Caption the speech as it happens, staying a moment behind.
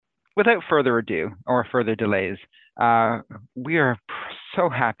Without further ado or further delays, uh, we are so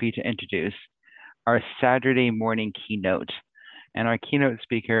happy to introduce our Saturday morning keynote. And our keynote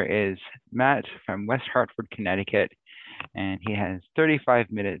speaker is Matt from West Hartford, Connecticut, and he has 35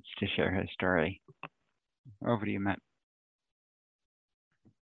 minutes to share his story. Over to you, Matt.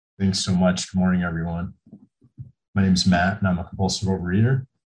 Thanks so much. Good morning, everyone. My name is Matt, and I'm a compulsive overeater.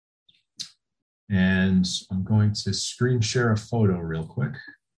 And I'm going to screen share a photo real quick.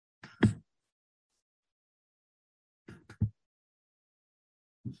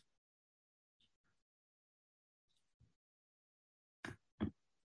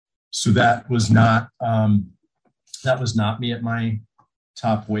 So that was not me at my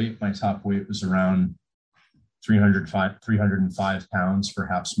top weight. My top weight was around 305 pounds,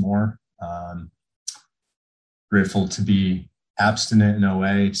 perhaps more. Grateful to be abstinent in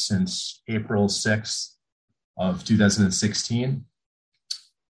OA since April 6th of 2016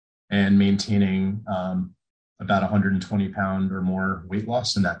 and maintaining about 120 pound or more weight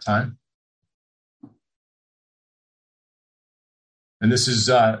loss in that time. And this is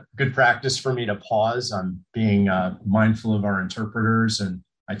good practice for me to pause. I'm being mindful of our interpreters, and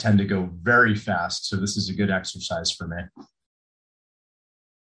I tend to go very fast. So this is a good exercise for me.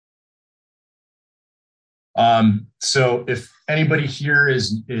 So if anybody here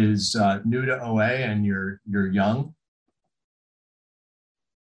is new to OA and you're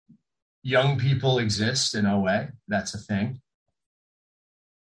young people exist in OA. That's a thing.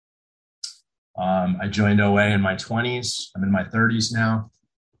 I joined OA in my 20s. I'm in my 30s now.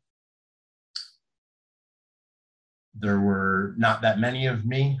 There were not that many of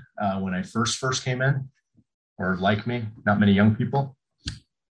me when I first came in, or like me, not many young people.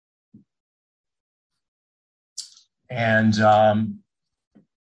 And I'll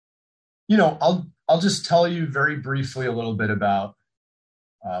just tell you very briefly a little bit about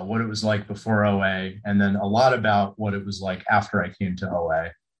what it was like before OA, and then a lot about what it was like after I came to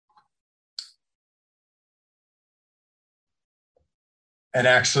OA. And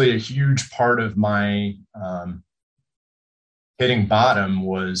actually, a huge part of my hitting bottom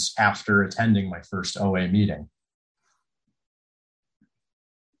was after attending my first OA meeting.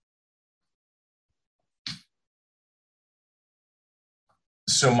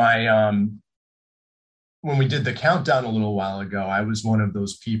 So when we did the countdown a little while ago, I was one of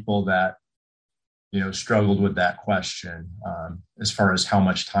those people that, struggled with that question as far as how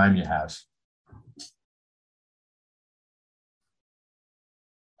much time you have.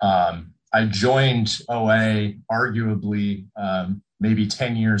 I joined OA arguably maybe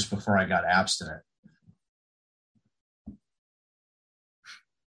 10 years before I got abstinent.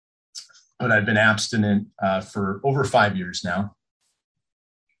 But I've been abstinent for over 5 years now.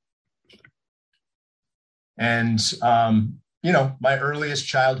 And, my earliest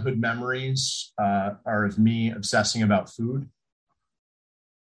childhood memories are of me obsessing about food.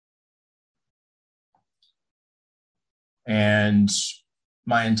 And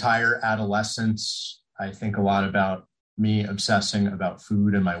my entire adolescence, I think a lot about me obsessing about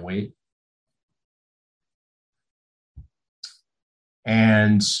food and my weight.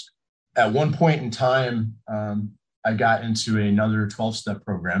 And at one point in time, I got into another 12-step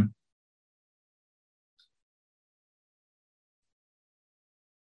program.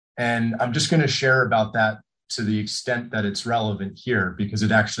 And I'm just going to share about that to the extent that it's relevant here, because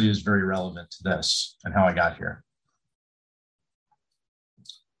it actually is very relevant to this and how I got here.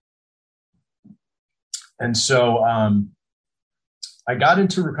 And so I got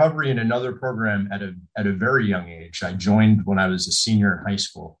into recovery in another program at a very young age. I joined when I was a senior in high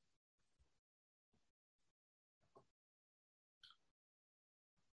school.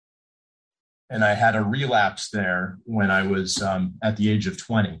 And I had a relapse there when I was at the age of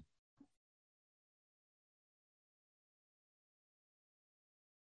 20.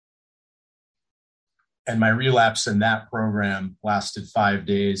 And my relapse in that program lasted 5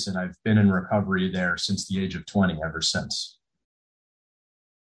 days, and I've been in recovery there since the age of 20 ever since.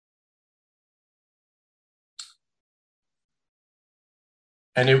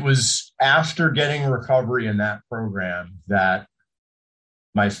 And it was after getting recovery in that program that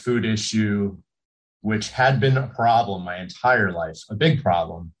my food issue, which had been a problem my entire life, a big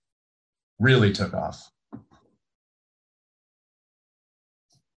problem, really took off.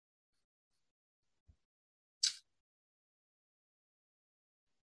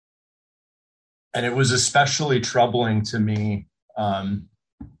 And it was especially troubling to me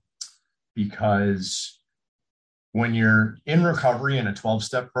because when you're in recovery in a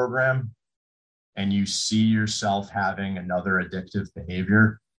 12-step program and you see yourself having another addictive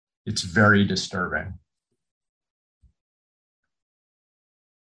behavior, it's very disturbing.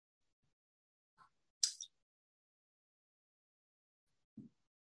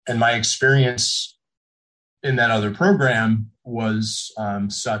 And my experience in that other program was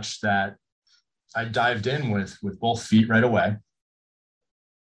such that I dived in with both feet right away.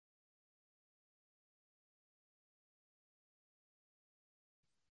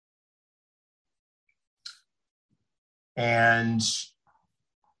 And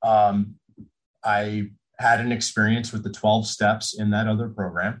I had an experience with the 12 steps in that other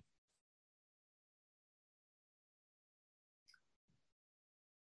program.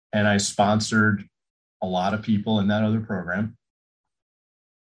 And I sponsored a lot of people in that other program.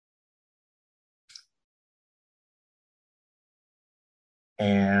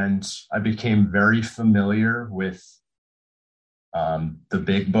 And I became very familiar with the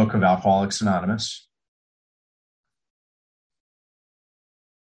big book of Alcoholics Anonymous.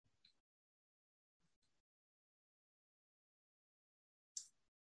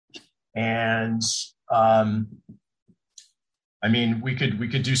 And I mean, we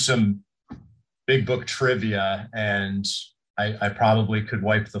could do some big book trivia, and I probably could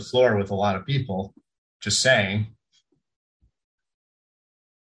wipe the floor with a lot of people, just saying.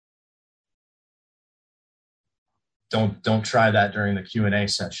 Don't try that during the Q&A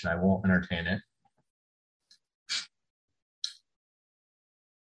session. I won't entertain it.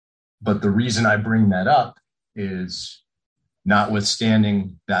 But the reason I bring that up is,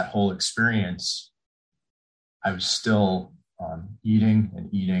 notwithstanding that whole experience, I was still eating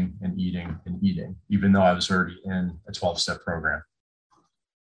and eating and eating and eating, even though I was already in a 12-step program.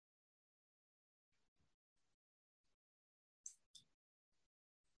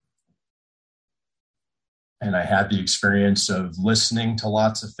 And I had the experience of listening to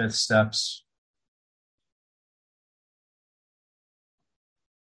lots of fifth steps,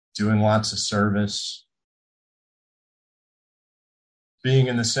 doing lots of service, being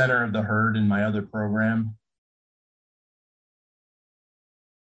in the center of the herd in my other program,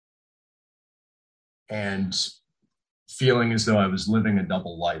 and feeling as though I was living a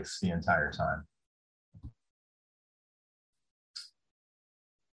double life the entire time.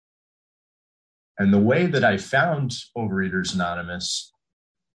 And the way that I found Overeaters Anonymous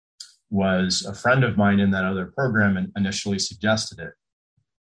was a friend of mine in that other program and initially suggested it.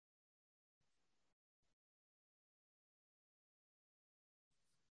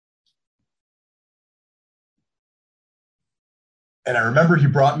 And I remember he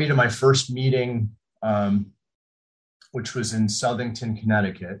brought me to my first meeting, which was in Southington,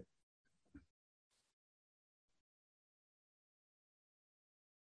 Connecticut.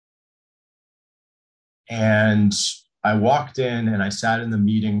 And I walked in and I sat in the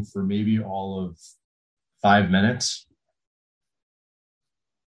meeting for maybe all of 5 minutes.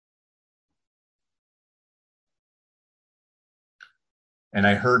 And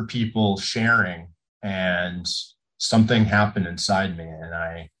I heard people sharing, and something happened inside me, and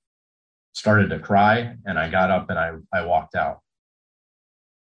I started to cry, and I got up and I walked out.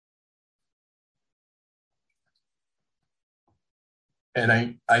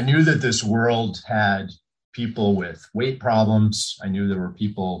 And I knew that this world had people with weight problems. I knew there were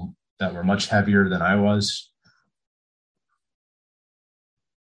people that were much heavier than I was.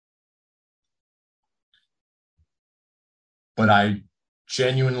 But I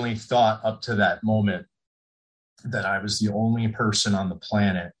genuinely thought up to that moment that I was the only person on the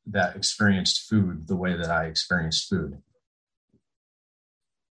planet that experienced food the way that I experienced food.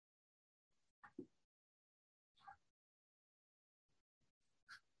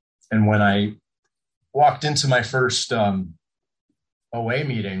 And when I walked into my first OA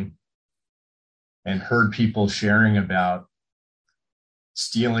meeting and heard people sharing about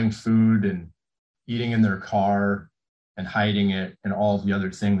stealing food and eating in their car and hiding it and all of the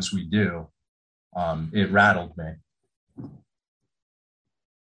other things we do, it rattled me.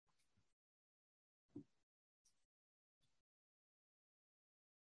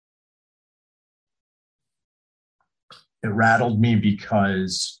 It rattled me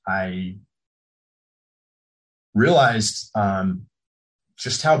because I realized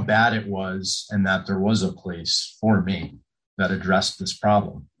just how bad it was, and that there was a place for me that addressed this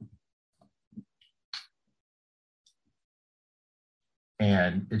problem.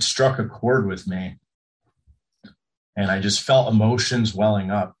 And it struck a chord with me. And I just felt emotions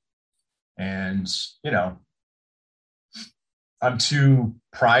welling up. And, you know, I'm too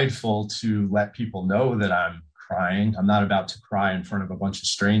prideful to let people know that I'm crying. I'm not about to cry in front of a bunch of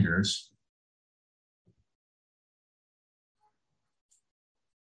strangers.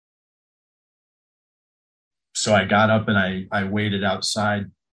 So I got up and I waited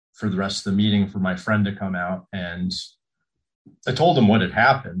outside for the rest of the meeting for my friend to come out, and I told him what had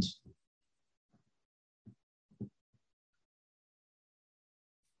happened.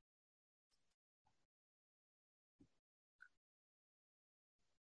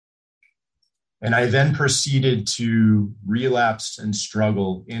 And I then proceeded to relapse and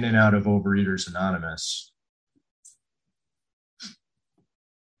struggle in and out of Overeaters Anonymous.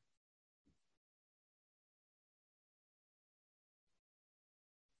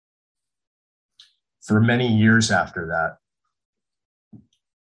 For many years after that.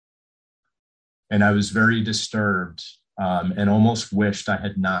 And I was very disturbed and almost wished I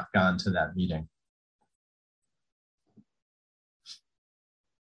had not gone to that meeting.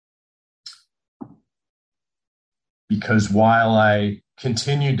 Because while I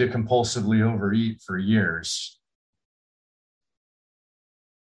continued to compulsively overeat for years,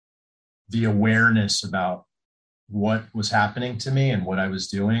 the awareness about what was happening to me and what I was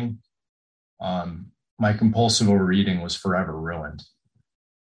doing, my compulsive overeating was forever ruined.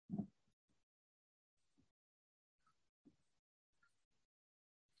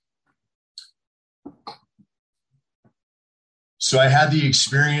 So I had the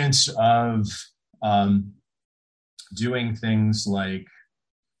experience of doing things like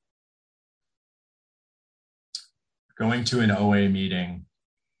going to an OA meeting,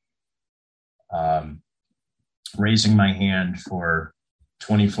 raising my hand for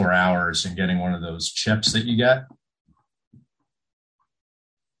 24 hours and getting one of those chips that you get.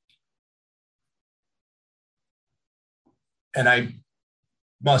 And I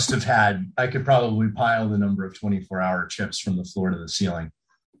could probably pile the number of 24-hour chips from the floor to the ceiling.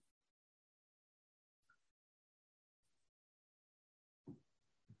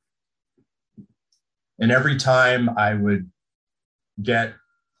 And every time I would get,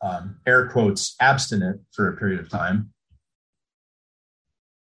 air quotes, abstinent for a period of time,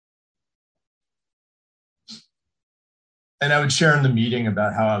 and I would share in the meeting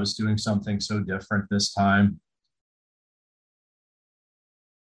about how I was doing something so different this time.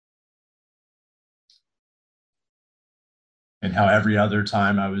 And how every other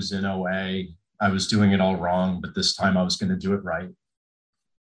time I was in OA, I was doing it all wrong, but this time I was going to do it right.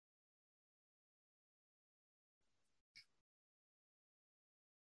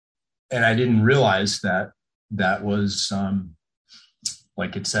 And I didn't realize that that was,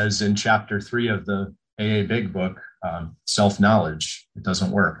 like it says in chapter 3 of the AA Big Book, self-knowledge. It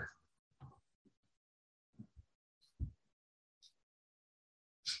doesn't work.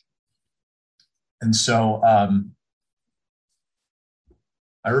 And so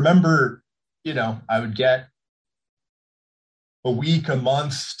I remember, I would get a week, a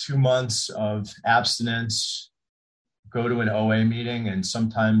month, 2 months of abstinence, go to an OA meeting, and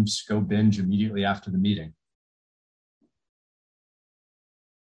sometimes go binge immediately after the meeting.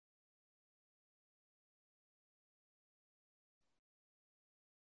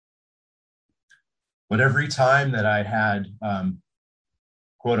 But every time that I had,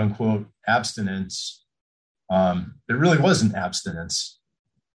 quote unquote, abstinence, it really wasn't abstinence.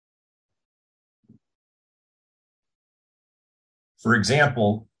 For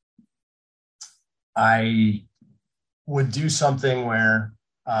example, I would do something where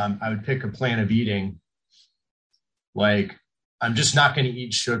I would pick a plan of eating, like I'm just not going to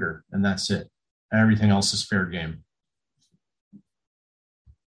eat sugar and that's it. And everything else is fair game.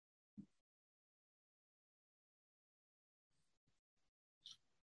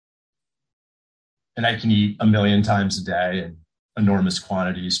 And I can eat 1 million times a day in enormous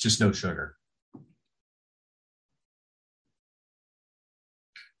quantities, just no sugar.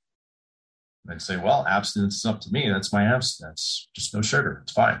 I'd say, well, abstinence is up to me. That's my abstinence. Just no sugar.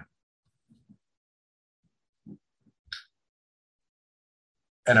 It's fine.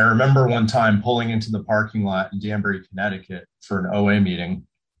 And I remember one time pulling into the parking lot in Danbury, Connecticut for an OA meeting.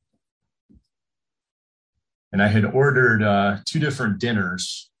 And I had ordered 2 different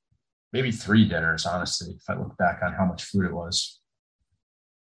dinners, maybe 3 dinners, honestly, if I look back on how much food it was.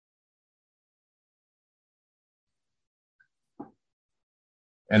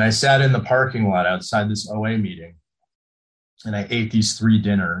 And I sat in the parking lot outside this OA meeting, and I ate these 3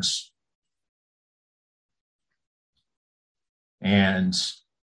 dinners. And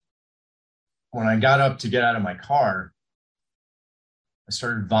when I got up to get out of my car, I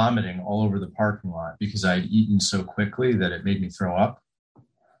started vomiting all over the parking lot because I had eaten so quickly that it made me throw up.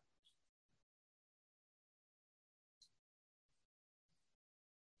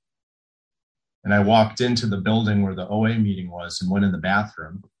 And I walked into the building where the OA meeting was and went in the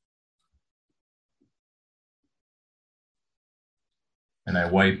bathroom. And I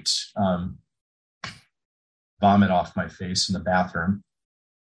wiped vomit off my face in the bathroom.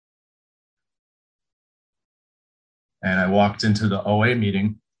 And I walked into the OA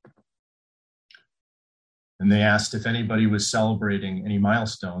meeting. And they asked if anybody was celebrating any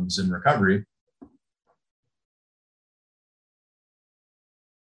milestones in recovery.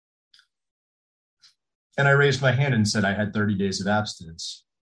 And I raised my hand and said I had 30 days of abstinence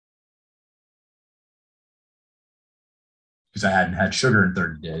because I hadn't had sugar in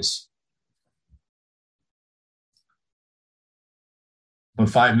 30 days. But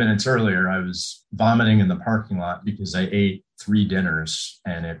 5 minutes earlier, I was vomiting in the parking lot because I ate 3 dinners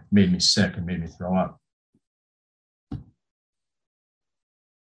and it made me sick and made me throw up.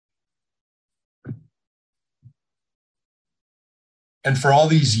 And for all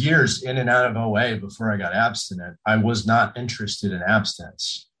these years in and out of OA before I got abstinent, I was not interested in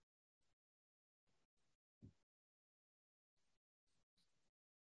abstinence.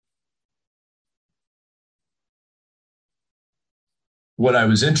 What I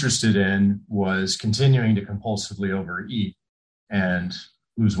was interested in was continuing to compulsively overeat and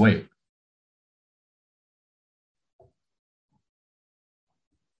lose weight.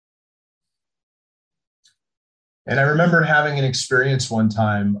 And I remember having an experience one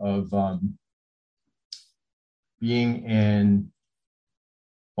time of being in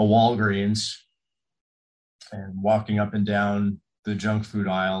a Walgreens and walking up and down the junk food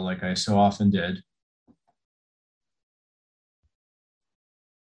aisle like I so often did.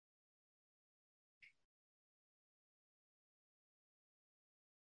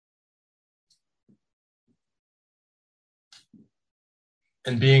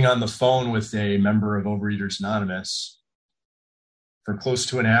 And being on the phone with a member of Overeaters Anonymous for close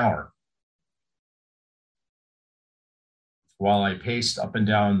to an hour while I paced up and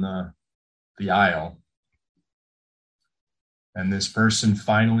down the aisle. And this person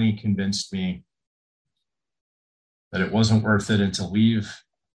finally convinced me that it wasn't worth it and to leave.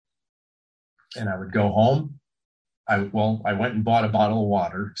 And I would go home. I went and bought a bottle of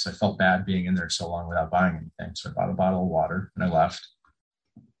water because I felt bad being in there so long without buying anything. So I bought a bottle of water and I left.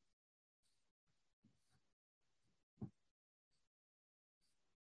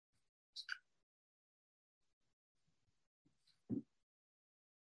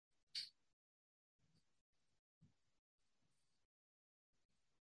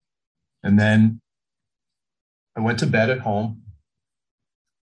 And then I went to bed at home.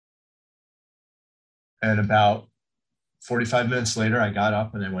 And about 45 minutes later, I got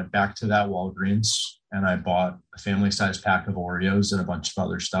up and I went back to that Walgreens and I bought a family-sized pack of Oreos and a bunch of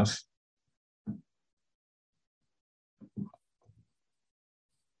other stuff.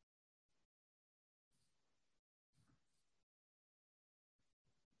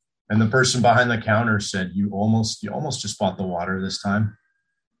 And the person behind the counter said, you almost just bought the water this time.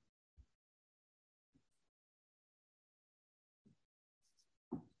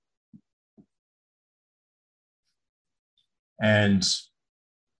 And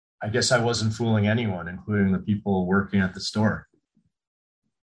I guess I wasn't fooling anyone, including the people working at the store.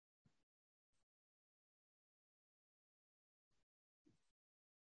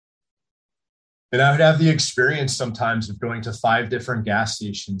 And I would have the experience sometimes of going to 5 different gas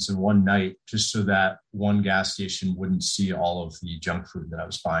stations in one night, just so that one gas station wouldn't see all of the junk food that I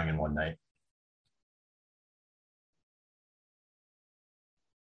was buying in one night.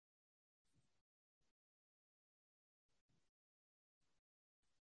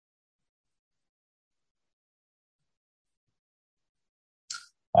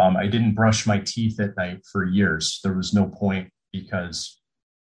 I didn't brush my teeth at night for years. There was no point because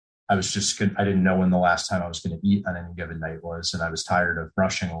I didn't know when the last time I was going to eat on any given night was, and I was tired of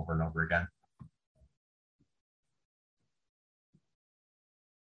brushing over and over again.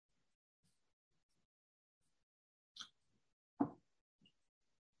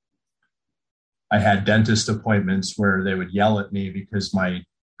 I had dentist appointments where they would yell at me because my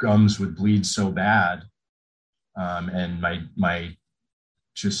gums would bleed so bad. And my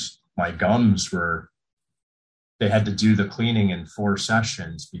gums they had to do the cleaning in 4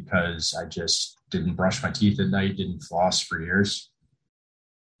 sessions because I just didn't brush my teeth at night, didn't floss for years.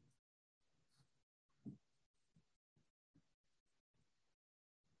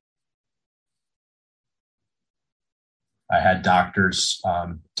 I had doctors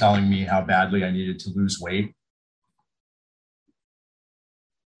telling me how badly I needed to lose weight.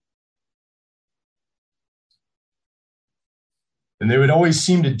 And they would always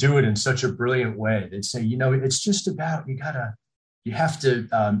seem to do it in such a brilliant way. They'd say, it's just about, you have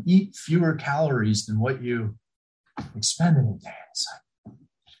to eat fewer calories than what you expend in a day. It's like,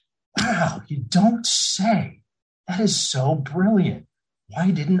 wow, you don't say. That is so brilliant. Why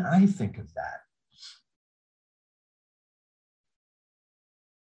didn't I think of that?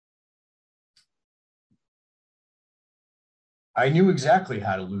 I knew exactly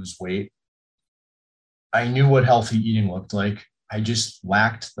how to lose weight. I knew what healthy eating looked like. I just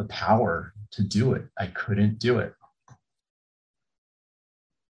lacked the power to do it. I couldn't do it.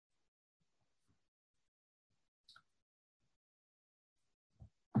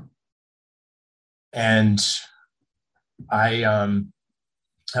 And I,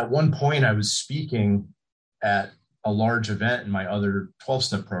 at one point, I was speaking at a large event in my other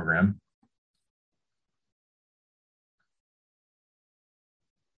 12-step program.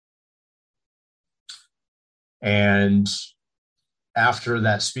 And after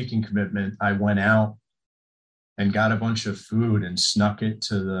that speaking commitment, I went out and got a bunch of food and snuck it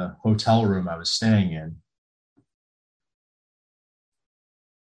to the hotel room I was staying in.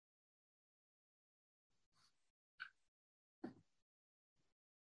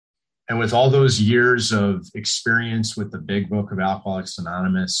 And with all those years of experience with the big book of Alcoholics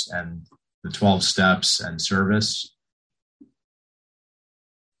Anonymous and the 12 steps and service,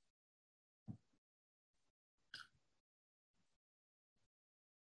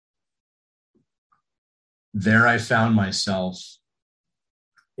 there I found myself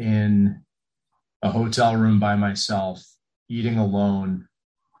in a hotel room by myself, eating alone,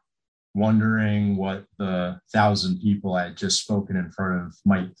 wondering what the 1,000 people I had just spoken in front of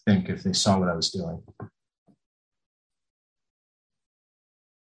might think if they saw what I was doing.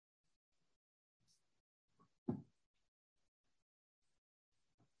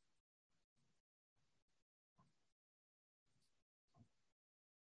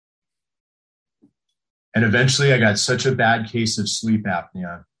 And eventually I got such a bad case of sleep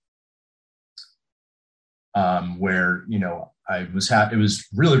apnea where, it was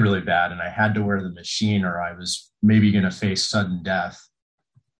really, really bad, and I had to wear the machine or I was maybe going to face sudden death.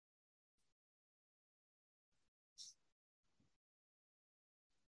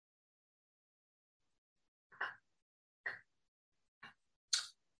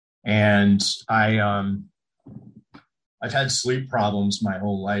 And I've had sleep problems my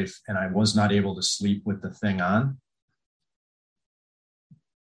whole life, and I was not able to sleep with the thing on.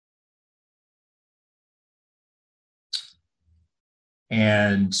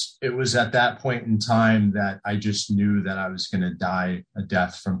 And it was at that point in time that I just knew that I was going to die a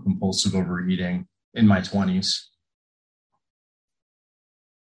death from compulsive overeating in my 20s.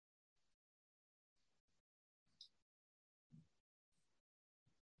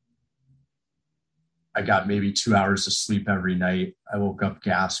 I got maybe 2 hours of sleep every night. I woke up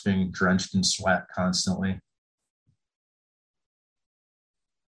gasping, drenched in sweat constantly.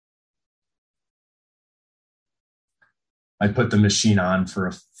 I put the machine on for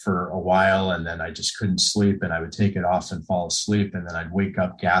a while, and then I just couldn't sleep, and I would take it off and fall asleep, and then I'd wake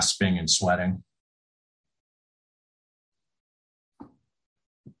up gasping and sweating.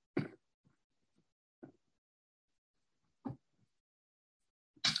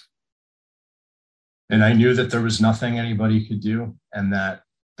 And I knew that there was nothing anybody could do, and that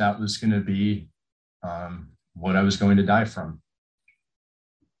was going to be what I was going to die from.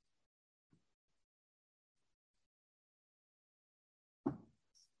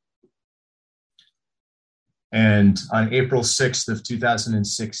 And on April 6th of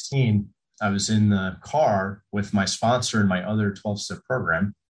 2016, I was in the car with my sponsor and my other 12-step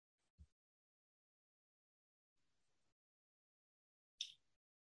program.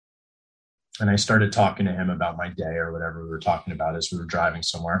 And I started talking to him about my day or whatever we were talking about as we were driving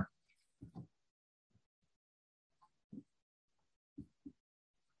somewhere.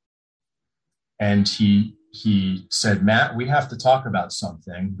 And he said, "Matt, we have to talk about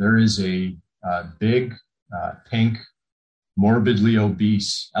something. There is a big pink, morbidly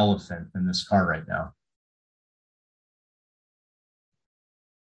obese elephant in this car right now."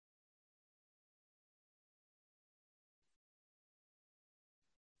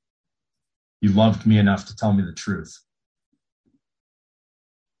 He loved me enough to tell me the truth.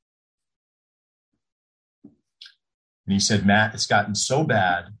 And he said, "Matt, it's gotten so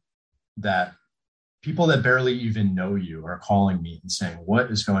bad that people that barely even know you are calling me and saying, 'What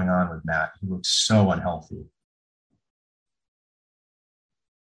is going on with Matt? He looks so unhealthy.'"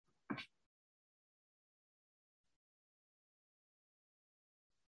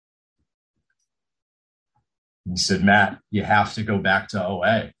 And he said, "Matt, you have to go back to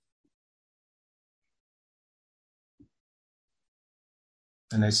OA."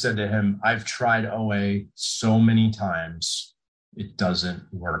 And I said to him, "I've tried OA so many times, it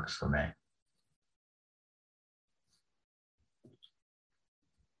doesn't work for me."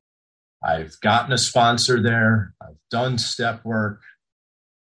 I've gotten a sponsor there. I've done step work.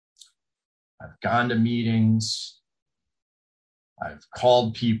 I've gone to meetings. I've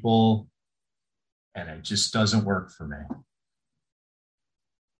called people, and it just doesn't work for me.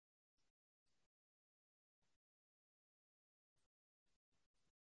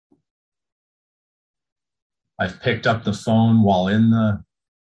 I've picked up the phone while in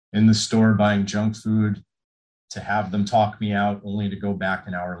the store buying junk food to have them talk me out, only to go back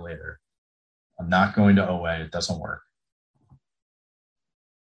an hour later. I'm not going to OA. It doesn't work.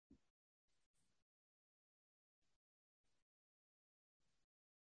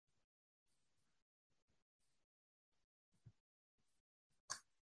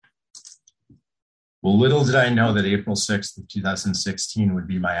 Well, little did I know that April 6th of 2016 would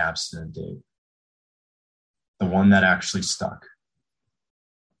be my abstinent date, the one that actually stuck.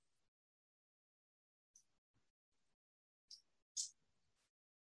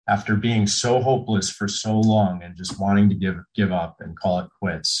 After being so hopeless for so long and just wanting to give up and call it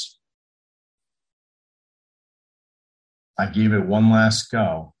quits, I gave it one last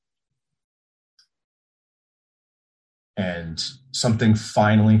go. And something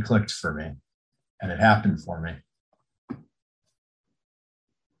finally clicked for me, and it happened for me.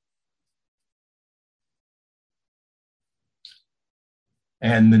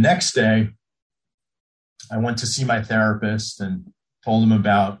 And the next day, I went to see my therapist and told him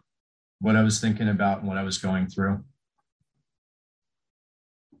about what I was thinking about and what I was going through.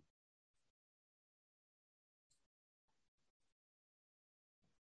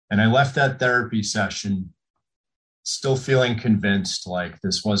 And I left that therapy session still feeling convinced like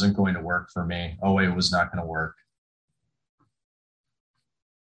this wasn't going to work for me. OA was not going to work.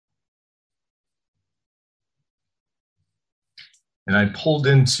 And I pulled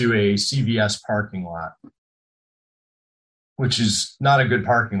into a CVS parking lot, which is not a good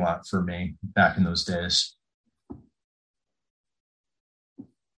parking lot for me back in those days.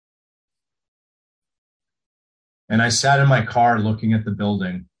 And I sat in my car looking at the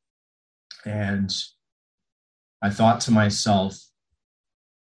building, and I thought to myself,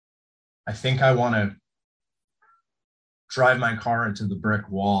 I think I want to drive my car into the brick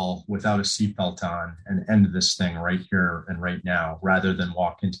wall without a seatbelt on and end this thing right here and right now, rather than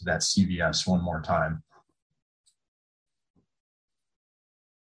walk into that CVS one more time.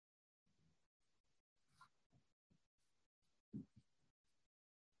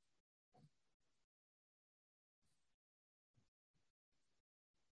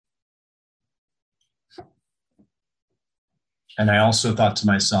 And I also thought to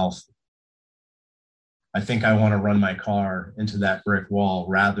myself, I think I want to run my car into that brick wall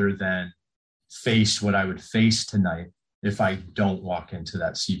rather than face what I would face tonight if I don't walk into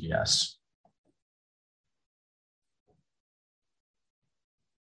that CVS.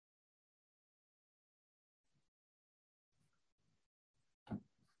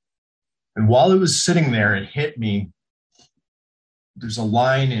 And while it was sitting there, it hit me. There's a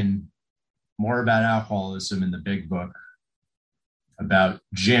line in More About Alcoholism in the Big Book about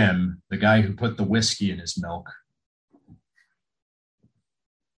Jim, the guy who put the whiskey in his milk.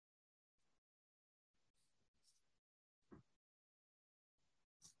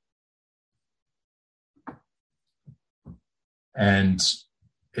 And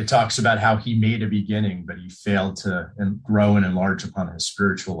it talks about how he made a beginning, but he failed to grow and enlarge upon his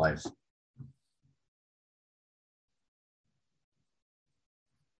spiritual life.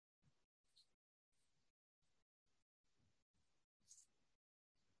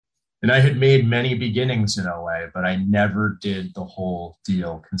 And I had made many beginnings in OA, but I never did the whole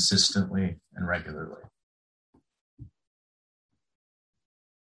deal consistently and regularly.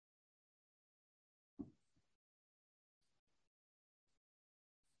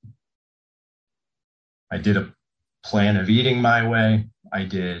 I did a plan of eating my way. I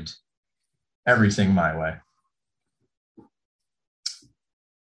did everything my way.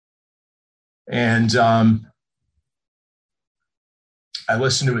 And I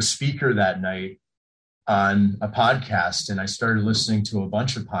listened to a speaker that night on a podcast, and I started listening to a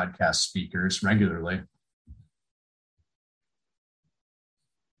bunch of podcast speakers regularly.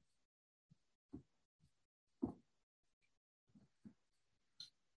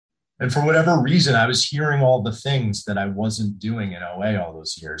 And for whatever reason, I was hearing all the things that I wasn't doing in OA all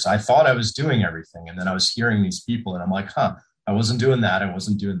those years. I thought I was doing everything. And then I was hearing these people, and I'm like, I wasn't doing that. I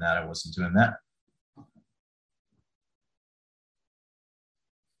wasn't doing that. I wasn't doing that.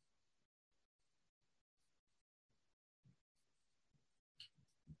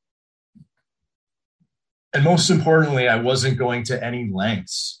 And most importantly, I wasn't going to any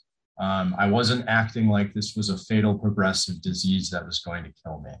lengths. I wasn't acting like this was a fatal progressive disease that was going to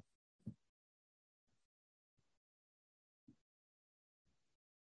kill me.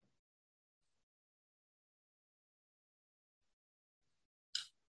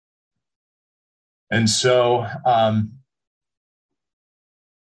 And so,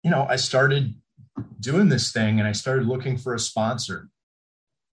 I started doing this thing, and I started looking for a sponsor.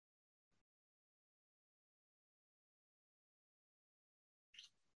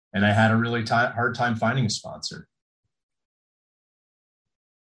 And I had a really hard time finding a sponsor.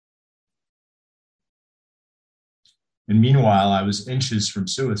 And meanwhile, I was inches from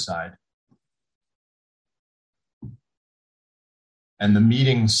suicide. And the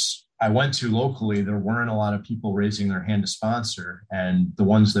meetings I went to locally, there weren't a lot of people raising their hand to sponsor. And the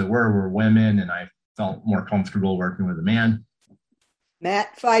ones that were women, and I felt more comfortable working with a man.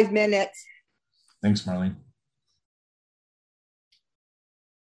 Matt, 5 minutes. Thanks, Marlene.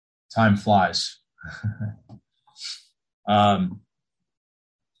 Time flies.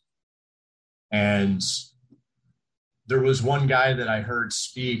 And there was one guy that I heard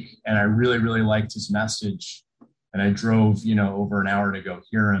speak, and I really, really liked his message. And I drove, over an hour to go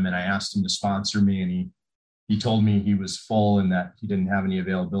hear him, and I asked him to sponsor me, and he told me he was full and that he didn't have any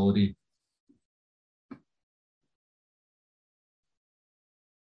availability.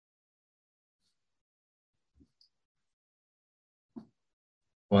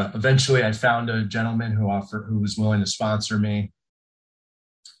 But eventually I found a gentleman who was willing to sponsor me.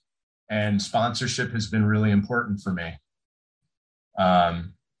 And sponsorship has been really important for me.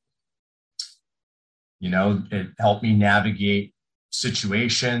 It helped me navigate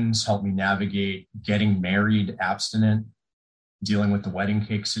situations, helped me navigate getting married, abstinent, dealing with the wedding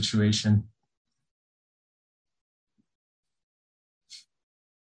cake situation.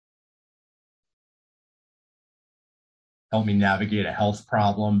 Helped me navigate a health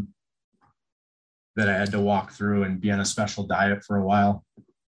problem that I had to walk through and be on a special diet for a while.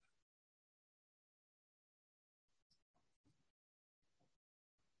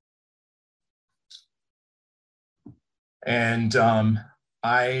 And I'm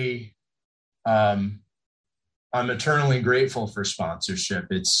eternally grateful for sponsorship.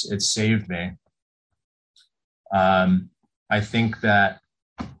 It's saved me. I think that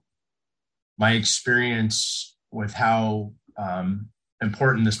my experience with how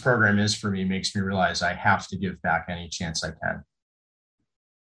important this program is for me makes me realize I have to give back any chance I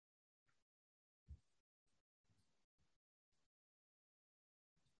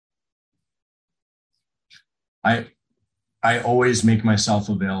can. I always make myself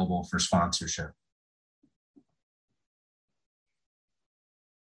available for sponsorship.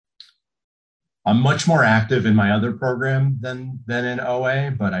 I'm much more active in my other program than in OA,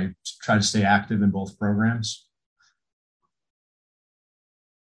 but I try to stay active in both programs.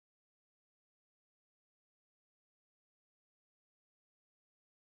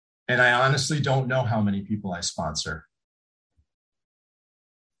 And I honestly don't know how many people I sponsor.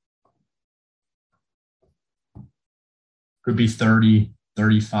 Could be 30,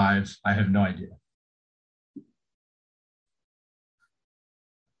 35. I have no idea.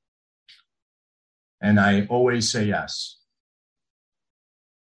 And I always say yes.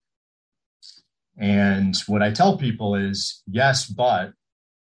 And what I tell people is, yes, but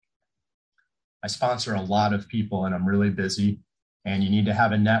I sponsor a lot of people and I'm really busy, and you need to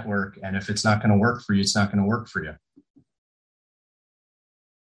have a network. And if it's not going to work for you, it's not going to work for you.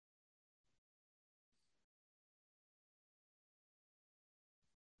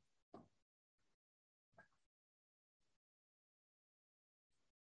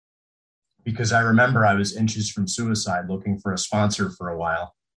 Because I remember I was inches from suicide looking for a sponsor for a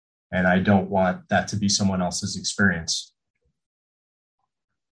while, and I don't want that to be someone else's experience.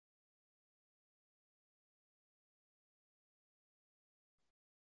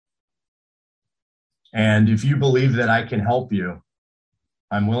 And if you believe that I can help you,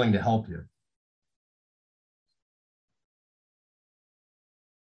 I'm willing to help you.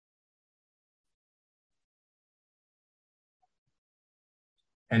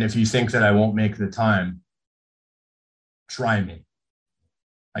 And if you think that I won't make the time, try me.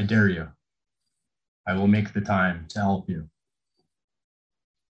 I dare you. I will make the time to help you.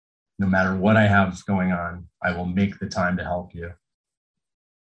 No matter what I have going on, I will make the time to help you,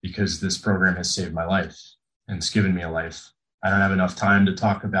 because this program has saved my life and it's given me a life. I don't have enough time to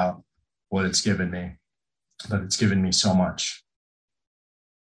talk about what it's given me, but it's given me so much.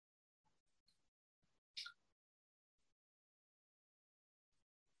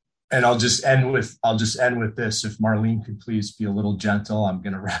 And I'll just end with this. If Marlene could please be a little gentle, I am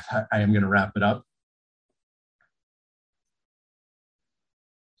going to wrap it up.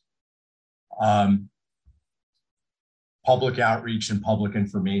 Public outreach and public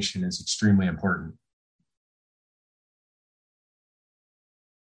information is extremely important.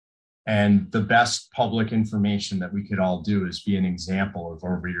 And the best public information that we could all do is be an example of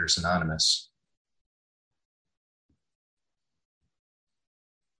Overeaters Anonymous.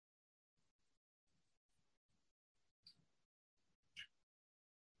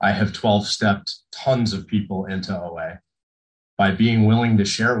 I have 12-stepped tons of people into OA by being willing to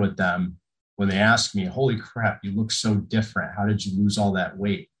share with them when they ask me, holy crap, you look so different. How did you lose all that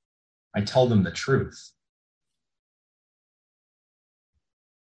weight? I tell them the truth.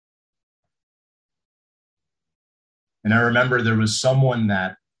 And I remember there was someone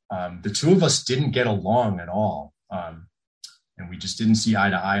that the two of us didn't get along at all. And we just didn't see eye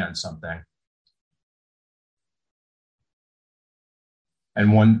to eye on something.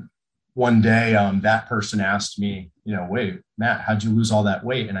 And one day, that person asked me, wait, Matt, how'd you lose all that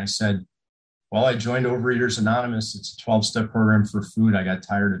weight? And I said, well, I joined Overeaters Anonymous. It's a 12-step program for food. I got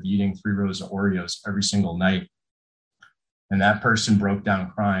tired of eating 3 rows of Oreos every single night. And that person broke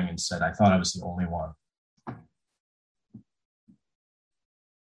down crying and said, I thought I was the only one.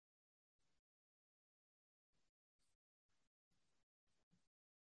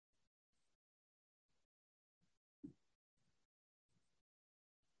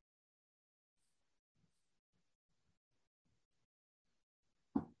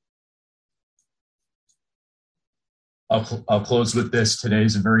 I'll close with this. Today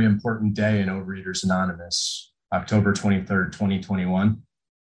is a very important day in Overeaters Anonymous, October 23rd, 2021.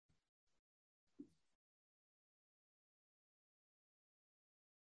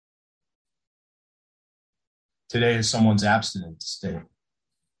 Today is someone's abstinence day.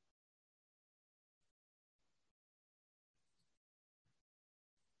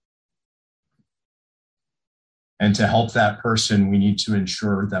 And to help that person, we need to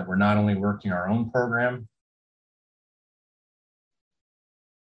ensure that we're not only working our own program,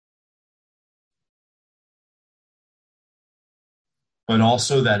 but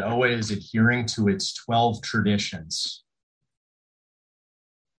also that OA is adhering to its 12 traditions.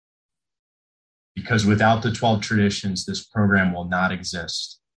 Because without the 12 traditions, this program will not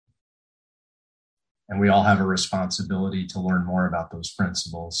exist. And we all have a responsibility to learn more about those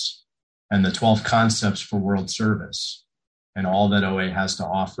principles and the 12 concepts for world service and all that OA has to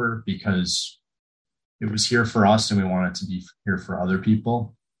offer, because it was here for us and we want it to be here for other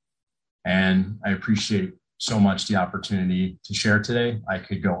people. And I appreciate so much the opportunity to share today. I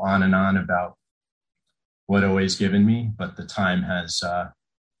could go on and on about what OA's given me, but the time has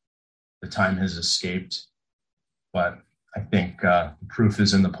escaped. But I think the proof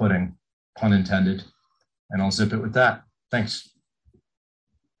is in the pudding, pun intended. And I'll zip it with that. Thanks.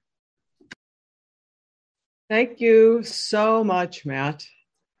 Thank you so much, Matt.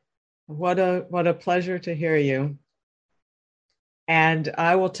 What a pleasure to hear you. And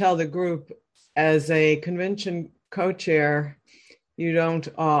I will tell the group, as a convention co-chair, you don't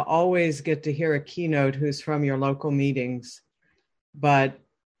always get to hear a keynote who's from your local meetings, but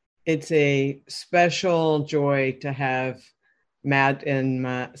it's a special joy to have Matt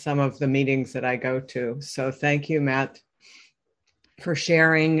in some of the meetings that I go to. So thank you, Matt, for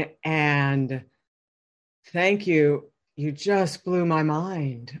sharing. And thank you. You just blew my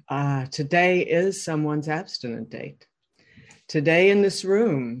mind. Today is someone's abstinent date. Today in this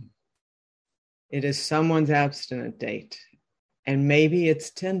room, it is someone's abstinent date. And maybe it's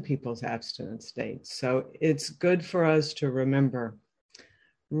 10 people's abstinence date. So it's good for us to remember.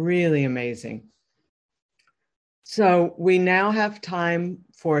 Really amazing. So we now have time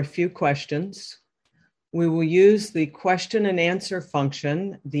for a few questions. We will use the question and answer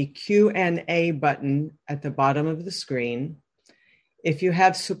function, the Q&A button at the bottom of the screen. If you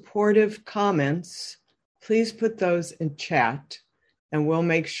have supportive comments, please put those in chat and we'll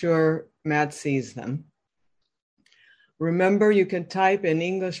make sure Matt sees them. Remember, you can type in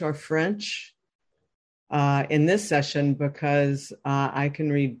English or French in this session because I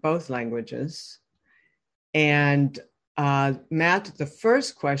can read both languages. And Matt, the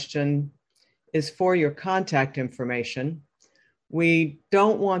first question is for your contact information. We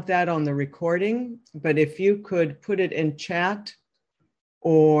don't want that on the recording, but if you could put it in chat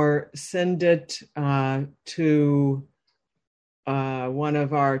or send it to one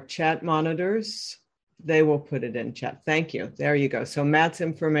of our chat monitors, they will put it in chat. Thank you. There you go. So Matt's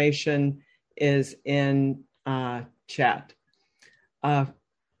information is in chat.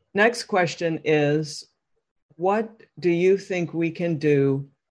 Next question is, what do you think we can do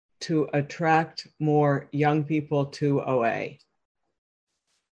to attract more young people to OA?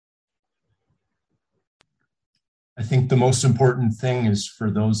 I think the most important thing is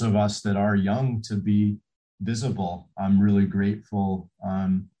for those of us that are young to be visible. I'm really grateful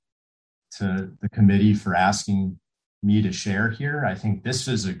to the committee for asking me to share here. I think this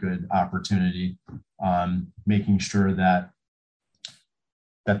is a good opportunity, making sure that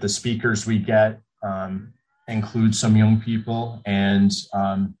the speakers we get include some young people. And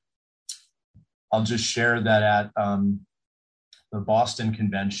I'll just share that at the Boston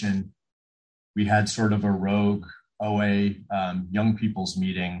convention, we had sort of a rogue OA young people's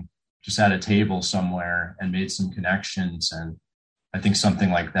meeting, just at a table somewhere, and made some connections. And I think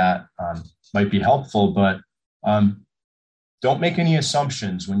something like that might be helpful, but don't make any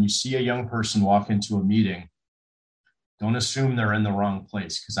assumptions. When you see a young person walk into a meeting, don't assume they're in the wrong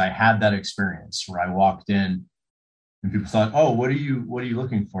place, because I had that experience where I walked in and people thought, oh, what are you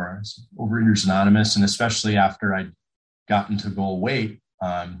looking for? I said, Overeaters Anonymous. And especially after I'd gotten to goal weight,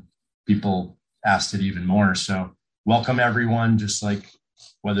 people asked it even more. So welcome everyone, just like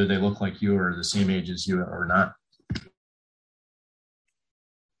whether they look like you or the same age as you or not.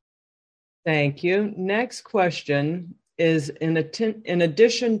 Thank you. Next question is, in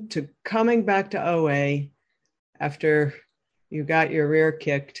addition to coming back to OA after you got your rear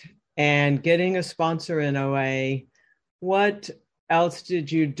kicked and getting a sponsor in OA, what else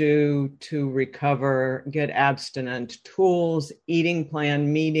did you do to recover, get abstinent? Tools, eating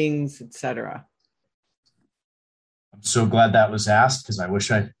plan, meetings, etc.? I'm so glad that was asked, because I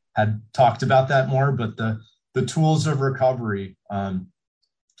wish I had talked about that more. But the tools of recovery,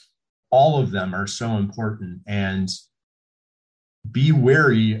 all of them are so important. And be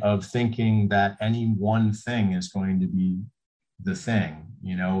wary of thinking that any one thing is going to be the thing.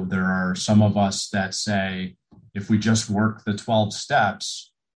 You know, there are some of us that say, if we just work the 12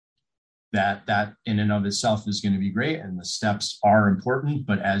 steps, that in and of itself is going to be great. And the steps are important.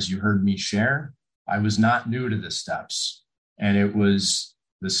 But as you heard me share, I was not new to the steps. And it was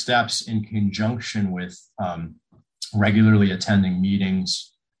the steps in conjunction with regularly attending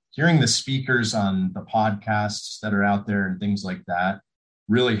meetings, hearing the speakers on the podcasts that are out there and things like that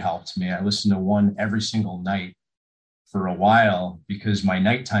really helped me. I listened to one every single night for a while because my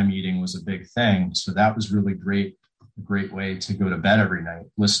nighttime eating was a big thing. So that was really great, a great way to go to bed every night,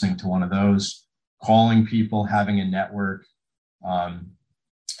 listening to one of those, calling people, having a network,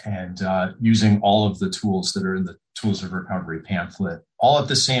 and using all of the tools that are in the Tools of Recovery pamphlet, all at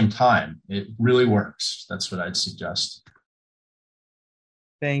the same time. It really works. That's what I'd suggest.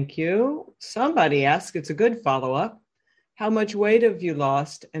 Thank you. Somebody asked, it's a good follow-up, how much weight have you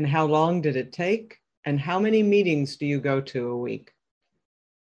lost and how long did it take? And how many meetings do you go to a week?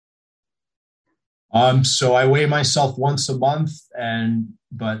 So I weigh myself once a month,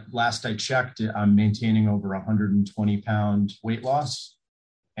 but last I checked, I'm maintaining over 120-pound weight loss.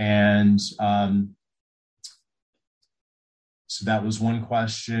 And so that was one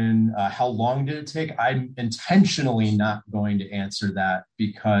question. How long did it take? I'm intentionally not going to answer that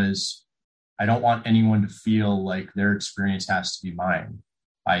because I don't want anyone to feel like their experience has to be mine.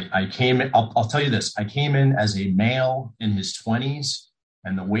 I came in, I'll tell you this, I came in as a male in his 20s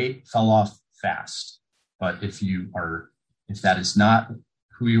and the weight fell off fast. But if that is not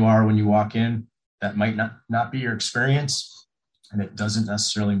who you are when you walk in, that might not be your experience. And it doesn't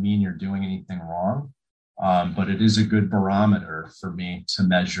necessarily mean you're doing anything wrong. But it is a good barometer for me to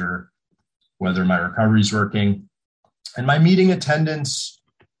measure whether my recovery is working. And my meeting attendance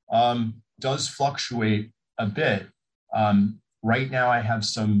does fluctuate a bit. Right now, I have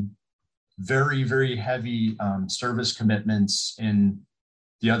some very, very heavy service commitments in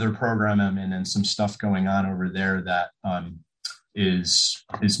the other program I'm in, and some stuff going on over there that is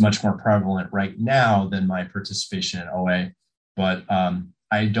much more prevalent right now than my participation in OA. But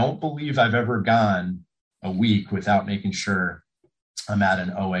I don't believe I've ever gone a week without making sure I'm at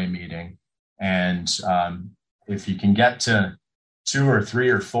an OA meeting. And if you can get to 2 or 3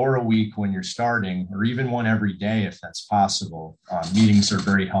 or 4 a week when you're starting, or even one every day, if that's possible, meetings are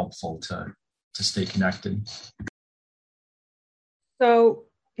very helpful to stay connected. So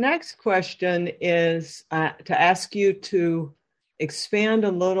next question is to ask you to expand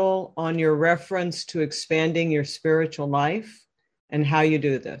a little on your reference to expanding your spiritual life and how you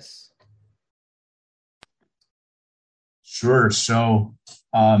do this. Sure. So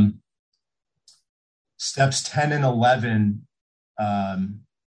steps 10 and 11,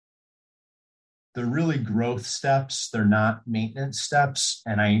 they're really growth steps. They're not maintenance steps.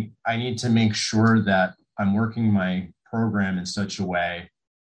 And I need to make sure that I'm working my program in such a way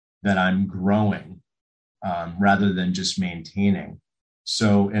that I'm growing rather than just maintaining.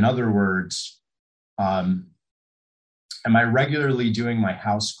 So in other words, am I regularly doing my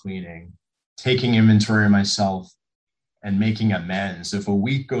house cleaning, taking inventory of myself, and making amends? If a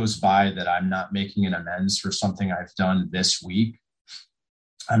week goes by that I'm not making an amends for something I've done this week,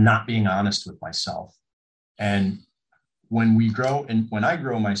 I'm not being honest with myself. And when we grow, and when I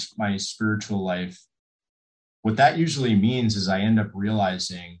grow my spiritual life, what that usually means is I end up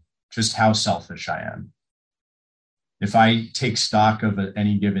realizing just how selfish I am. If I take stock of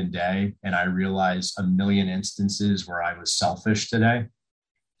any given day and I realize a million instances where I was selfish today,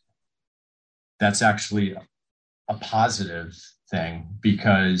 that's actually a positive thing,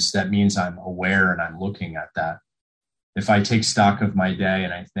 because that means I'm aware and I'm looking at that. If I take stock of my day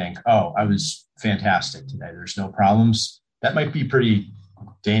and I think, oh, I was fantastic today, there's no problems, that might be pretty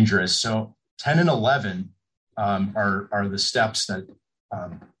dangerous. So 10 and 11, are the steps that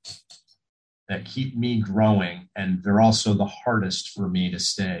keep me growing, and they're also the hardest for me to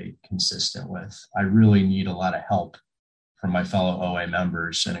stay consistent with. I really need a lot of help from my fellow OA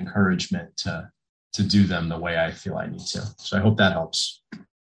members and encouragement to do them the way I feel I need to. So I hope that helps.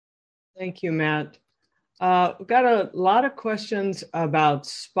 Thank you, Matt. We've got a lot of questions about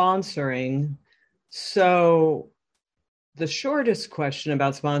sponsoring. So the shortest question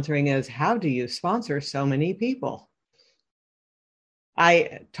about sponsoring is, how do you sponsor so many people?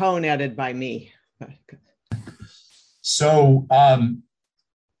 Tone added by me. So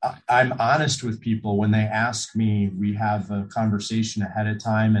I'm honest with people when they ask me. We have a conversation ahead of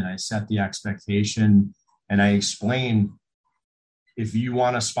time, and I set the expectation, and I explain, if you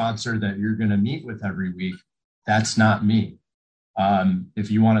want a sponsor that you're going to meet with every week, that's not me.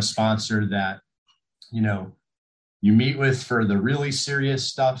 If you want a sponsor that, you meet with for the really serious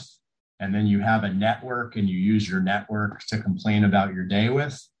stuff, and then you have a network and you use your network to complain about your day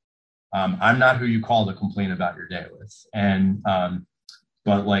with, I'm not who you call to complain about your day with. And,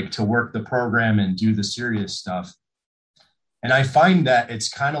 but like to work the program and do the serious stuff. And I find that it's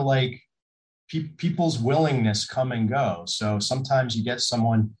kind of like people's willingness come and go. So sometimes you get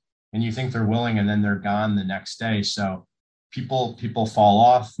someone and you think they're willing and then they're gone the next day. So people fall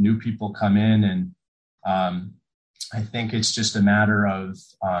off, new people come in. And I think it's just a matter of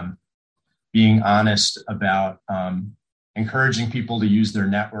being honest about encouraging people to use their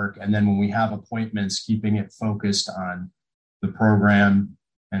network. And then when we have appointments, keeping it focused on the program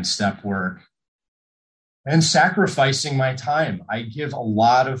and step work and sacrificing my time. I give a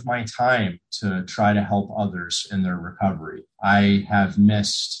lot of my time to try to help others in their recovery. I have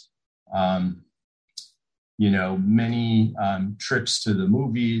missed, many trips to the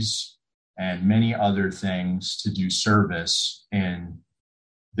movies and many other things to do service in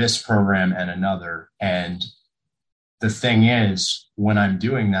this program and another. And the thing is, when I'm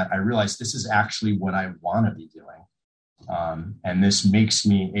doing that, I realize this is actually what I want to be doing. And this makes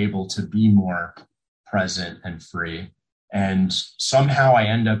me able to be more present and free. And somehow I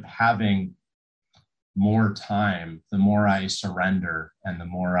end up having more time. The more I surrender and the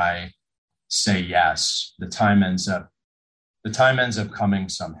more I say yes, the time ends up coming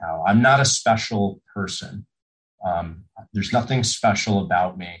somehow. I'm not a special person. There's nothing special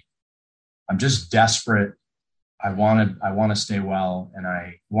about me. I'm just desperate. I want to stay well, and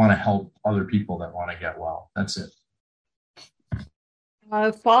I want to help other people that want to get well. That's it.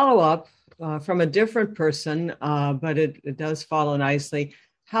 Follow up from a different person, but it does follow nicely.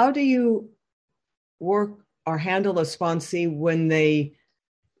 How do you work or handle a sponsee when they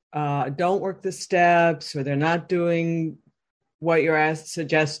don't work the steps, or they're not doing what you're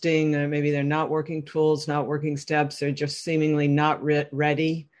suggesting, or maybe they're not working tools, not working steps, they're just seemingly not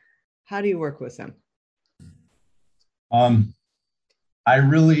ready? How do you work with them? I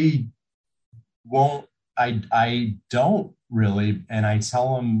really won't. I don't really, and I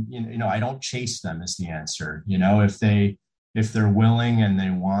tell them, I don't chase them is the answer. If they're willing and they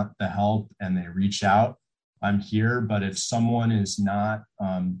want the help and they reach out, I'm here. But if someone is not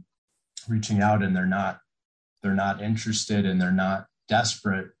reaching out and they're not interested and they're not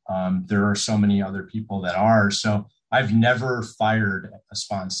desperate, there are so many other people that are. So I've never fired a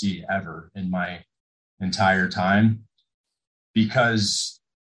sponsee ever in my entire time, because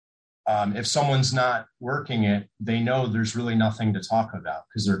if someone's not working it, they know there's really nothing to talk about,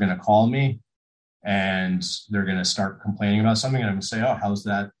 because they're going to call me and they're going to start complaining about something. And I'm going to say, oh, how's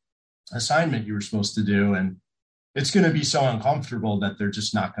that assignment you were supposed to do? And it's going to be so uncomfortable that they're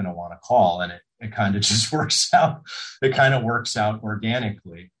just not going to want to call. And it kind of just works out. It kind of works out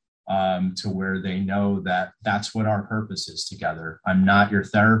organically to where they know that that's what our purpose is together. I'm not your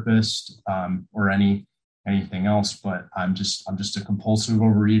therapist or anything else, but I'm just a compulsive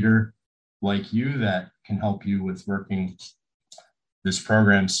overeater like you that can help you with working this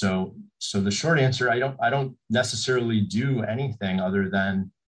program. So the short answer, I don't necessarily do anything other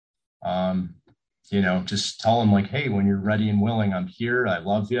than, just tell them like, hey, when you're ready and willing, I'm here. I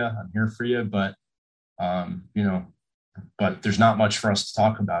love you. I'm here for you. But, but there's not much for us to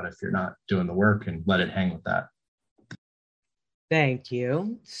talk about if you're not doing the work, and let it hang with that. Thank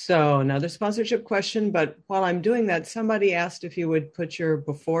you. So another sponsorship question, but while I'm doing that, somebody asked if you would put your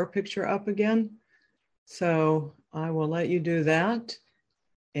before picture up again. So I will let you do that.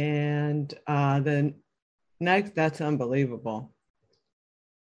 And the next, that's unbelievable.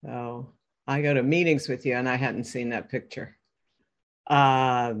 So I go to meetings with you and I hadn't seen that picture.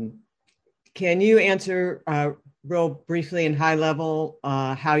 Can you answer real briefly and high level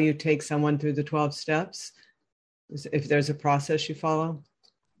how you take someone through the 12 steps? If there's a process you follow?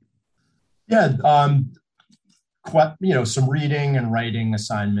 Yeah. some reading and writing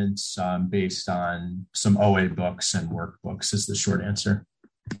assignments based on some OA books and workbooks is the short answer.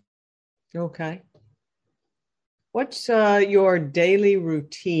 Okay. What's your daily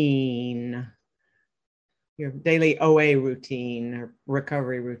routine? Your daily OA routine or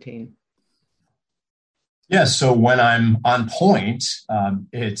recovery routine? Yeah, so when I'm on point,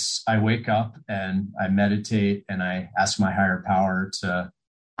 I wake up and I meditate and I ask my higher power to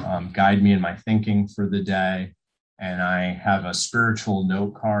guide me in my thinking for the day. And I have a spiritual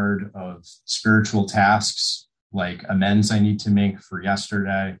note card of spiritual tasks, like amends I need to make for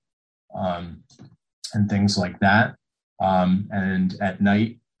yesterday, and things like that. And at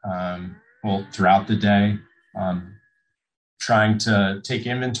night, throughout the day, trying to take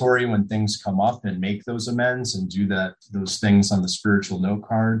inventory when things come up and make those amends and do those things on the spiritual note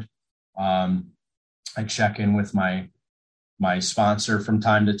card. I check in with my sponsor from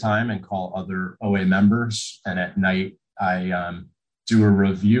time to time and call other OA members. And at night, I do a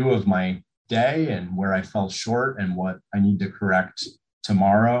review of my day and where I fell short and what I need to correct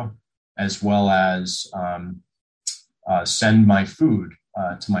tomorrow, as well as send my food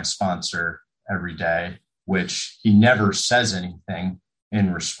to my sponsor every day, which he never says anything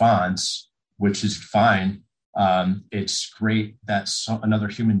in response, which is fine. It's great that another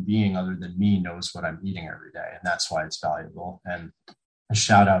human being other than me knows what I'm eating every day, and that's why it's valuable. And a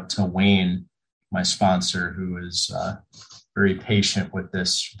shout out to Wayne, my sponsor, who is very patient with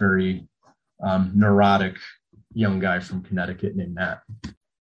this very neurotic young guy from Connecticut named Matt.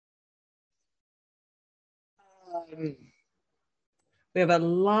 We have a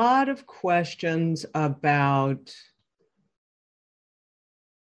lot of questions about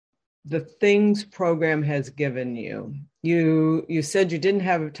the things program has given you. You said you didn't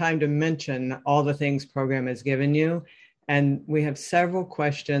have time to mention all the things program has given you. And we have several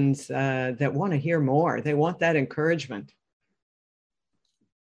questions that want to hear more. They want that encouragement.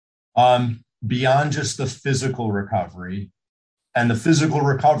 Beyond just the physical recovery, and the physical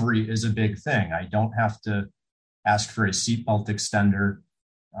recovery is a big thing. I don't have to ask for a seatbelt extender.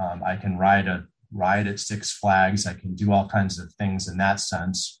 I can ride at Six Flags. I can do all kinds of things in that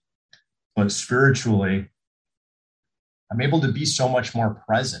sense. But spiritually, I'm able to be so much more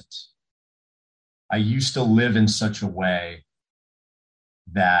present. I used to live in such a way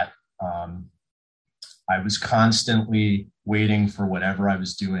that I was constantly waiting for whatever I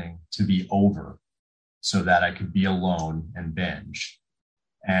was doing to be over so that I could be alone and binge.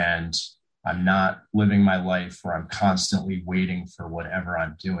 And I'm not living my life where I'm constantly waiting for whatever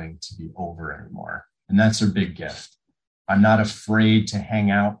I'm doing to be over anymore. And that's a big gift. I'm not afraid to hang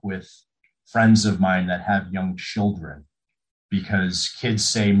out with friends of mine that have young children because kids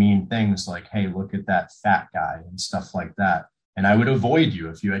say mean things like, hey, look at that fat guy and stuff like that. And I would avoid you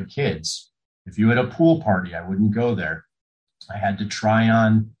if you had kids. If you had a pool party, I wouldn't go there. I had to try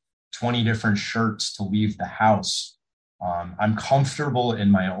on 20 different shirts to leave the house. I'm comfortable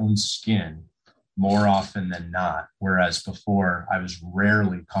in my own skin more often than not, whereas before I was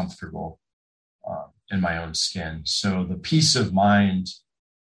rarely comfortable in my own skin. So the peace of mind,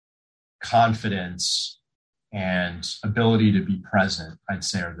 confidence, and ability to be present, I'd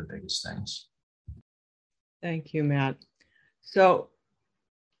say, are the biggest things. Thank you, Matt. So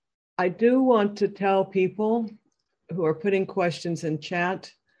I do want to tell people who are putting questions in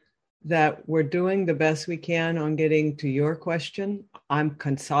chat that we're doing the best we can on getting to your question. I'm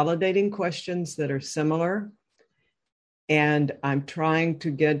consolidating questions that are similar, and I'm trying to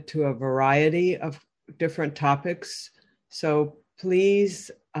get to a variety of different topics. So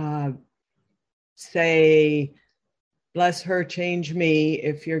please say, bless her, change me,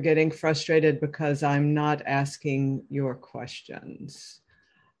 if you're getting frustrated because I'm not asking your questions.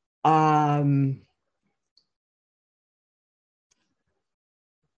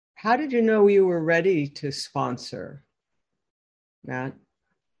 How did you know you were ready to sponsor, Matt?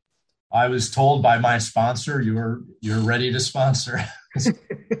 I was told by my sponsor, you're ready to sponsor.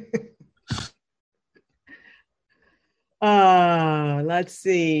 Let's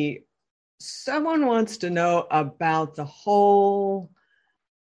see. Someone wants to know about the whole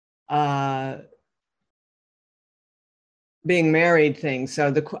being married thing.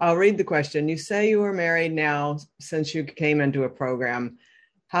 So I'll read the question. You say you were married now since you came into a program.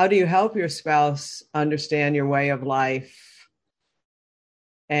 How do you help your spouse understand your way of life?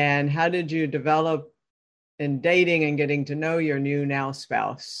 And how did you develop in dating and getting to know your new now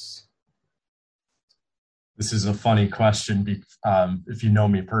spouse? This is a funny question if you know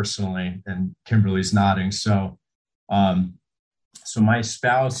me personally, and Kimberly's nodding. So my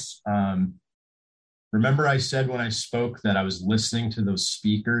spouse, remember I said when I spoke that I was listening to those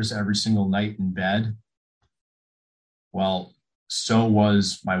speakers every single night in bed? Well, so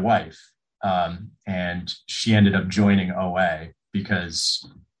was my wife. And she ended up joining OA because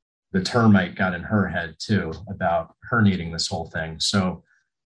the termite got in her head too about her needing this whole thing. So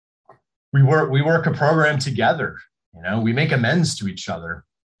we work a program together. We make amends to each other.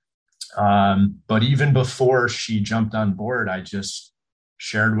 But even before she jumped on board, I just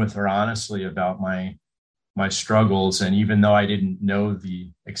shared with her honestly about my struggles. And even though I didn't know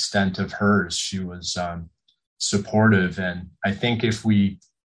the extent of hers, she was supportive. And I think if we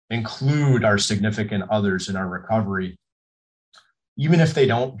include our significant others in our recovery, even if they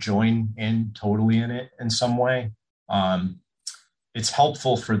don't join in totally in it in some way, it's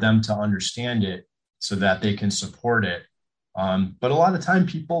helpful for them to understand it so that they can support it. But a lot of time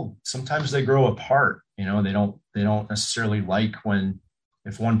people, sometimes they grow apart. They don't necessarily like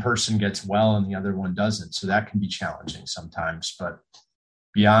if one person gets well and the other one doesn't. So that can be challenging sometimes, but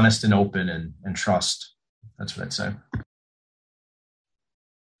be honest and open and trust. That's what I'd say.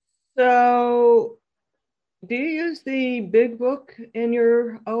 So do you use the big book in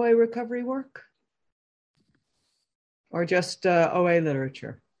your OA recovery work? Or just OA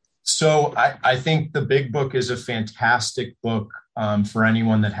literature? So I think the big book is a fantastic book for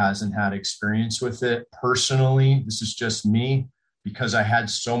anyone that hasn't had experience with it. Personally, this is just me, because I had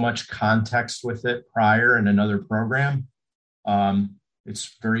so much context with it prior in another program.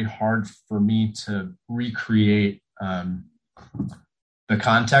 It's very hard for me to recreate the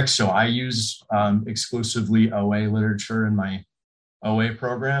context. So I use exclusively OA literature in my OA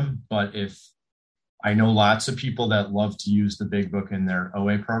program. But I know lots of people that love to use the big book in their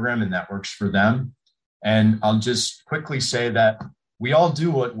OA program, and that works for them. And I'll just quickly say that we all do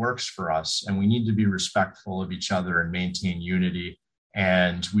what works for us, and we need to be respectful of each other and maintain unity.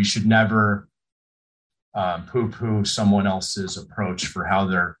 And we should never poo-poo someone else's approach for how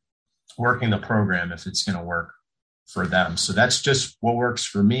they're working the program if it's going to work for them. So that's just what works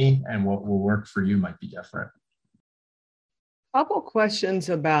for me, and what will work for you might be different. Couple questions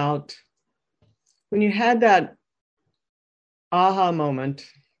about when you had that aha moment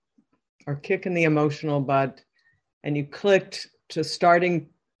or kick in the emotional butt, and you clicked to starting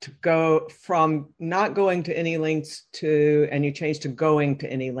to go from not going to any links and you changed to going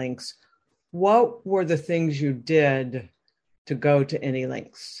to any links. What were the things you did to go to any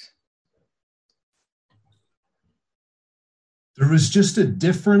links? There was just a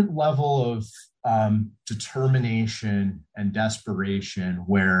different level of determination and desperation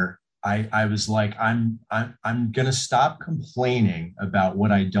where I was like, I'm going to stop complaining about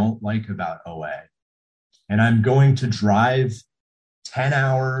what I don't like about OA. And I'm going to drive 10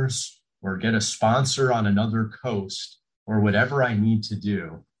 hours or get a sponsor on another coast or whatever I need to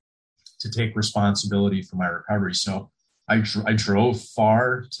do to take responsibility for my recovery. So I drove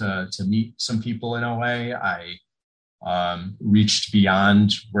far to meet some people in OA. I reached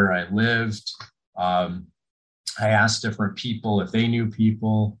beyond where I lived. I asked different people if they knew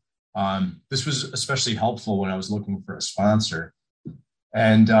people. This was especially helpful when I was looking for a sponsor.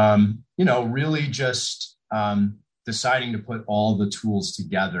 And, really just deciding to put all the tools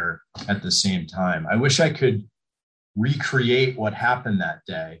together at the same time. I wish I could recreate what happened that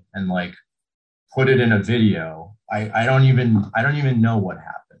day and put it in a video. I don't even know what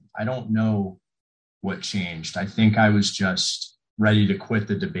happened. I don't know what changed. I think I was just ready to quit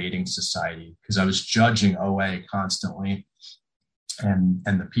the debating society because I was judging OA constantly and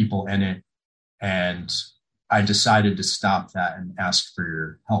the people in it. And I decided to stop that and ask for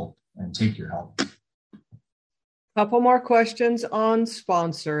your help and take your help. Couple more questions on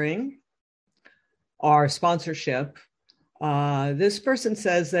sponsoring or sponsorship. This person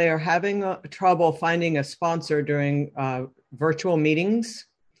says they are having trouble finding a sponsor during virtual meetings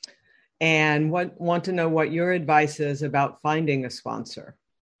and want to know what your advice is about finding a sponsor.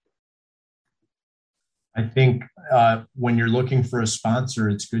 I think when you're looking for a sponsor,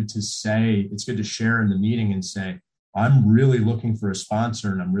 it's good to share in the meeting and say, I'm really looking for a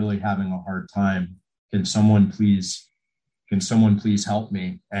sponsor and I'm really having a hard time. Can someone please help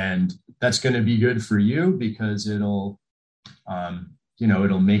me? And that's going to be good for you because it'll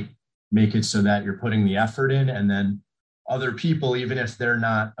make it so that you're putting the effort in, and then other people, even if they're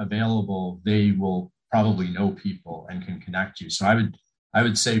not available, they will probably know people and can connect you. So I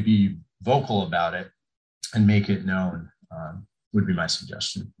would say be vocal about it and make it known would be my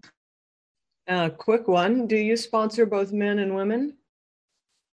suggestion. Quick one. Do you sponsor both men and women?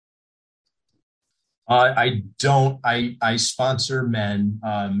 I don't. I sponsor men,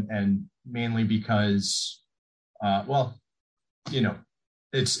 and mainly because, it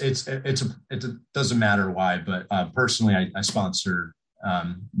doesn't matter why, but personally, I sponsor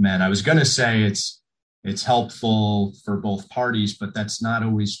men. I was going to say it's it's helpful for both parties, but that's not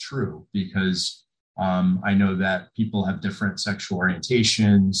always true because I know that people have different sexual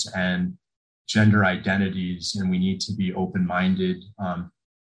orientations and gender identities, and we need to be open-minded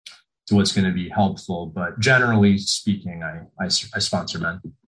to what's going to be helpful. But generally speaking, I sponsor men.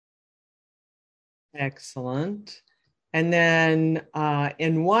 Excellent. And then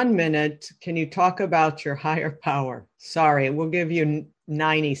in 1 minute, can you talk about your higher power? Sorry, we'll give you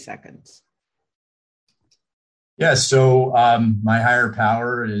 90 seconds. Yeah, so my higher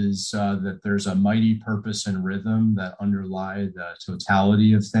power is that there's a mighty purpose and rhythm that underlie the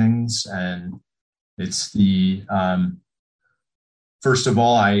totality of things. And it's the, first of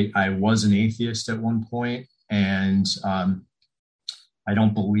all, I was an atheist at one point, and I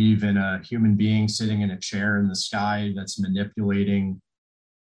don't believe in a human being sitting in a chair in the sky that's manipulating,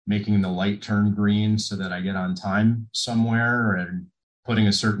 making the light turn green so that I get on time somewhere, and putting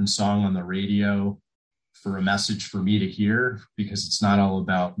a certain song on the radio for a message for me to hear, because it's not all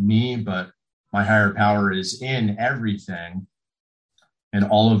about me, but my higher power is in everything. And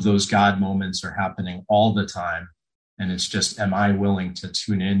all of those God moments are happening all the time. And it's just, am I willing to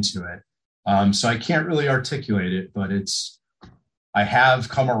tune into it? So I can't really articulate it, but I have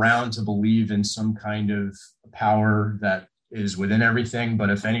come around to believe in some kind of power that is within everything.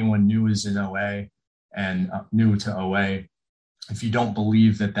 But if anyone new is in OA and new to OA, if you don't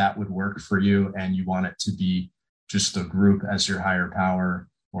believe that that would work for you and you want it to be just a group as your higher power,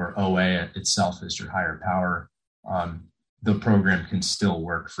 or OA itself as your higher power, the program can still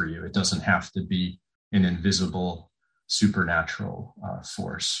work for you. It doesn't have to be an invisible supernatural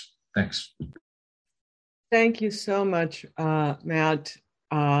force. Thanks. Thank you so much, Matt.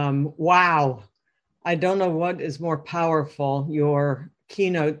 Wow. I don't know what is more powerful, your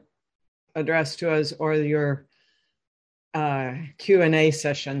keynote address to us or your Q&A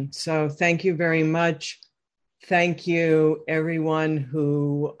session. So thank you very much. Thank you, everyone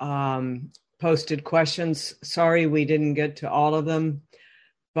who posted questions. Sorry we didn't get to all of them,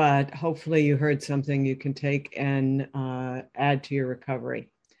 but hopefully you heard something you can take and add to your recovery.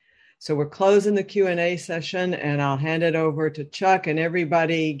 So we're closing the Q&A session, and I'll hand it over to Chuck, and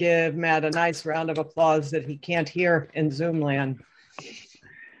everybody give Matt a nice round of applause that he can't hear in Zoom land.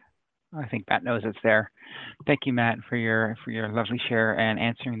 I think Matt knows it's there. Thank you, Matt, for your lovely share and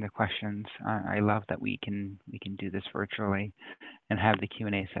answering the questions. I love that we can do this virtually and have the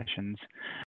Q&A sessions.